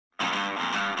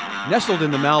Nestled in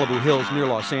the Malibu hills near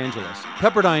Los Angeles,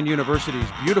 Pepperdine University's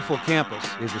beautiful campus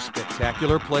is a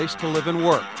spectacular place to live and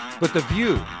work. But the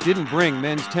view didn't bring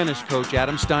men's tennis coach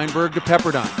Adam Steinberg to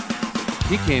Pepperdine.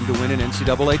 He came to win an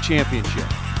NCAA championship.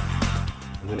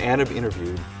 When Adam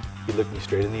interviewed, he looked me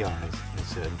straight in the eyes and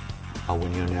said, "I'll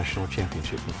win you a national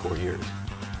championship in 4 years."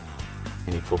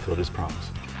 And he fulfilled his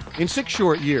promise. In 6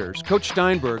 short years, Coach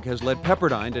Steinberg has led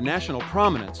Pepperdine to national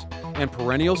prominence and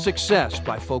perennial success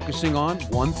by focusing on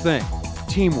one thing: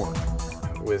 teamwork.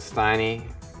 With Steiny,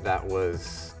 that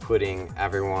was putting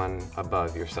everyone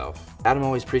above yourself. Adam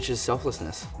always preaches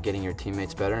selflessness. Getting your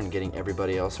teammates better and getting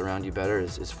everybody else around you better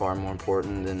is far more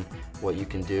important than what you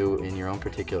can do in your own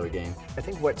particular game. I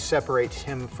think what separates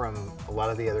him from a lot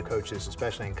of the other coaches,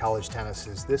 especially in college tennis,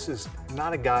 is this is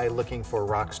not a guy looking for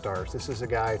rock stars. This is a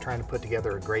guy trying to put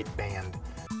together a great band.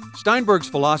 Steinberg's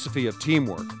philosophy of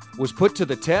teamwork was put to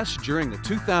the test during the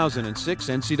 2006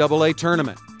 NCAA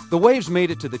tournament. The Waves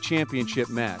made it to the championship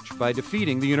match by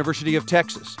defeating the University of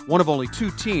Texas, one of only 2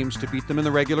 teams to beat them in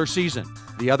the regular season.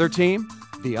 The other team,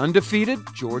 the undefeated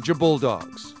Georgia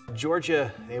Bulldogs. Georgia,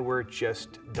 they were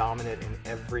just dominant in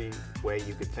every way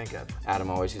you could think of. Adam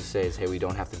always used to say, hey, we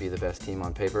don't have to be the best team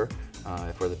on paper.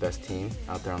 If we're the best team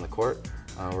out there on the court,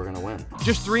 we're going to win.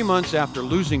 Just 3 months after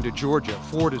losing to Georgia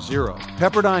 4-0,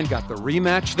 Pepperdine got the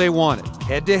rematch they wanted,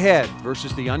 head-to-head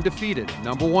versus the undefeated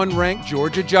 #1 ranked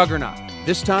Georgia juggernaut,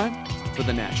 this time for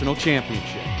the national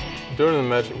championship. During the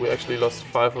match, we actually lost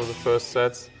 5 of the first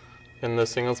sets in the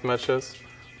singles matches,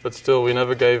 but still we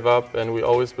never gave up and we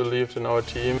always believed in our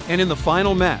team. And in the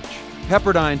final match,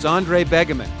 Pepperdine's Andre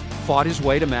Begeman fought his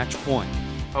way to match point.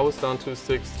 I was down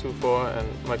 2-6, 2-4, and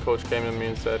my coach came to me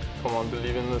and said, come on,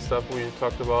 believe in the stuff we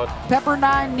talked about.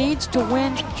 Pepperdine needs to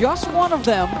win just one of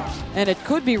them, and it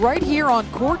could be right here on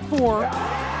court 4.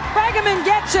 Begeman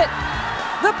gets it!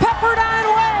 The Pepperdine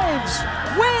Waves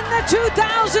win the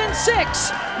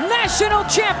 2006 National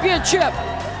Championship!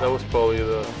 That was probably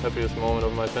the happiest moment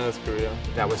of my tennis career.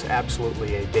 That was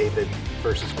absolutely a David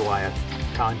versus Goliath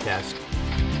contest.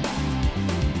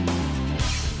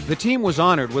 The team was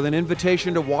honored with an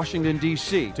invitation to Washington,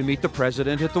 D.C. to meet the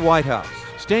president at the White House.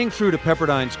 Staying true to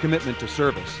Pepperdine's commitment to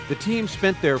service, the team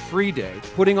spent their free day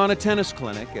putting on a tennis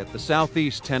clinic at the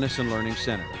Southeast Tennis and Learning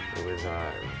Center. It was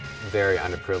a very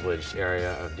underprivileged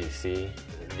area of D.C.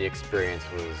 The experience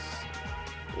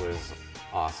was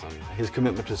awesome. His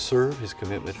commitment to serve, his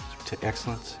commitment to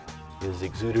excellence is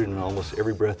exuded in almost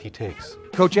every breath he takes.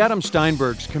 Coach Adam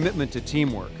Steinberg's commitment to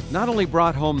teamwork not only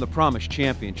brought home the promised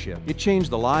championship, it changed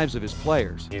the lives of his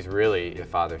players. He's really a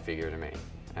father figure to me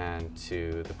and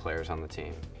to the players on the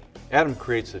team. Adam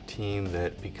creates a team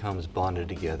that becomes bonded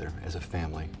together as a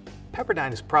family.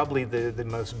 Pepperdine is probably the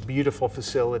most beautiful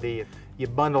facility. You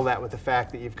bundle that with the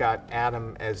fact that you've got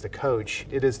Adam as the coach.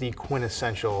 It is the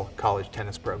quintessential college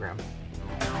tennis program.